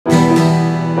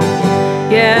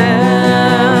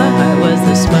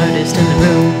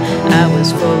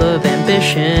full of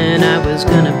ambition. I was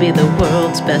gonna be the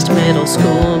world's best middle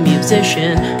school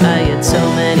musician. I had so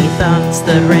many thoughts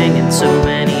that rang in so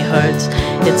many hearts.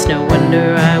 It's no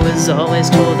wonder I was always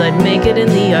told I'd make it in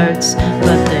the arts.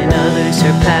 But then others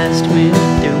surpassed me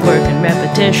through work and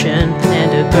repetition, and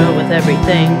a girl with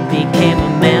everything became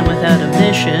a man without a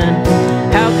mission.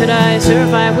 How could I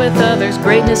survive with others'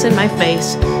 greatness in my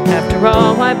face? After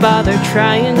all, why bother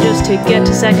trying just to get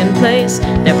to second place?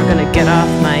 Never gonna get off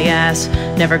my ass,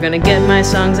 never gonna get my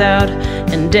songs out.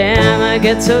 And damn, I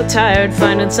get so tired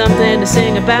finding something to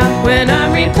sing about when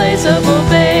I'm replaceable,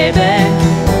 baby.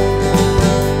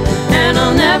 And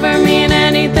I'll never mean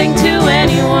anything to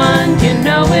anyone. You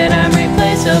know it, I'm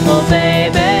replaceable,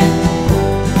 baby.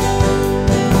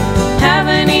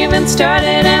 Haven't even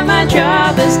started and my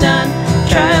job is done.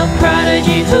 Child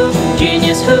prodigy who?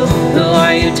 Genius who? Who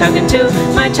are you talking to?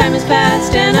 My time is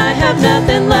past and I have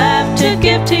nothing left to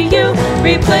give to you.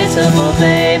 Replaceable,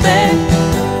 baby.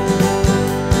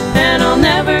 And I'll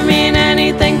never mean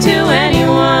anything to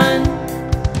anyone.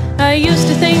 I used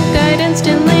to think I'd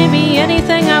instantly be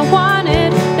anything I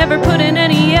wanted, never put in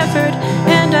any effort,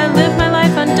 and I lived my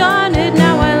life undaunted.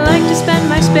 Now I like to spend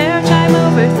my spare time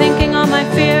overthinking all my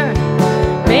fear.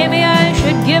 Maybe I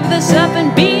should give this up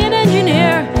and be an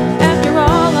engineer. After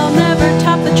all, I'll never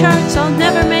top the charts, I'll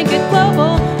never make it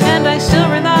global, and I still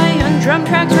rely on drum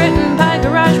tracks written by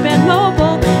GarageBand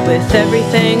mobile. With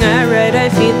everything I write, I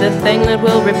feed the thing that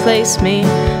will replace me.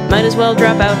 Might as well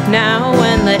drop out now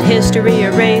and let history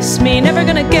erase me. Never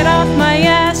gonna get off my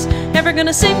ass, never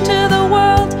gonna sing to the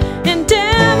world. And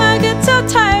damn, I get so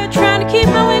tired trying to keep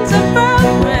my wings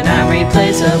unfurled when I'm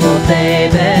replaceable,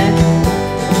 baby.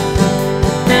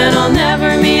 And I'll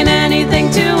never mean anything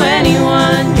to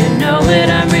anyone. You know it,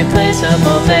 I'm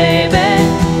replaceable, baby.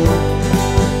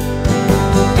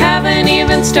 Haven't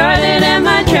even started and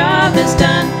my job is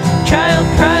done. Child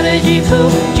prodigy who?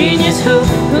 Genius who?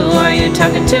 Who are you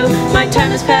talking to? My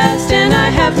time is past and I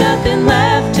have nothing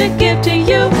left to give to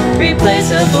you.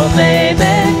 Replaceable,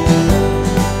 baby.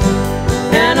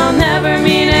 And I'll never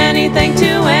mean anything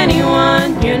to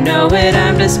anyone. You know it,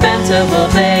 I'm dispensable,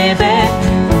 baby.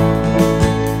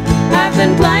 I've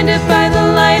been blinded by the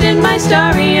light in my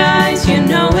starry eyes. You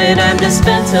know it, I'm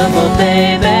dispensable,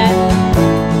 baby.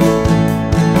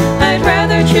 I'd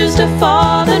rather choose to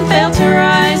fall than fail to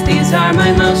rise. These are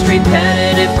my most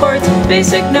repetitive chords,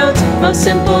 basic notes, most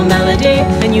simple melody.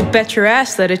 And you bet your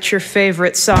ass that it's your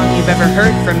favorite song you've ever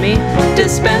heard from me.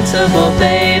 Dispensable,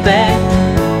 baby.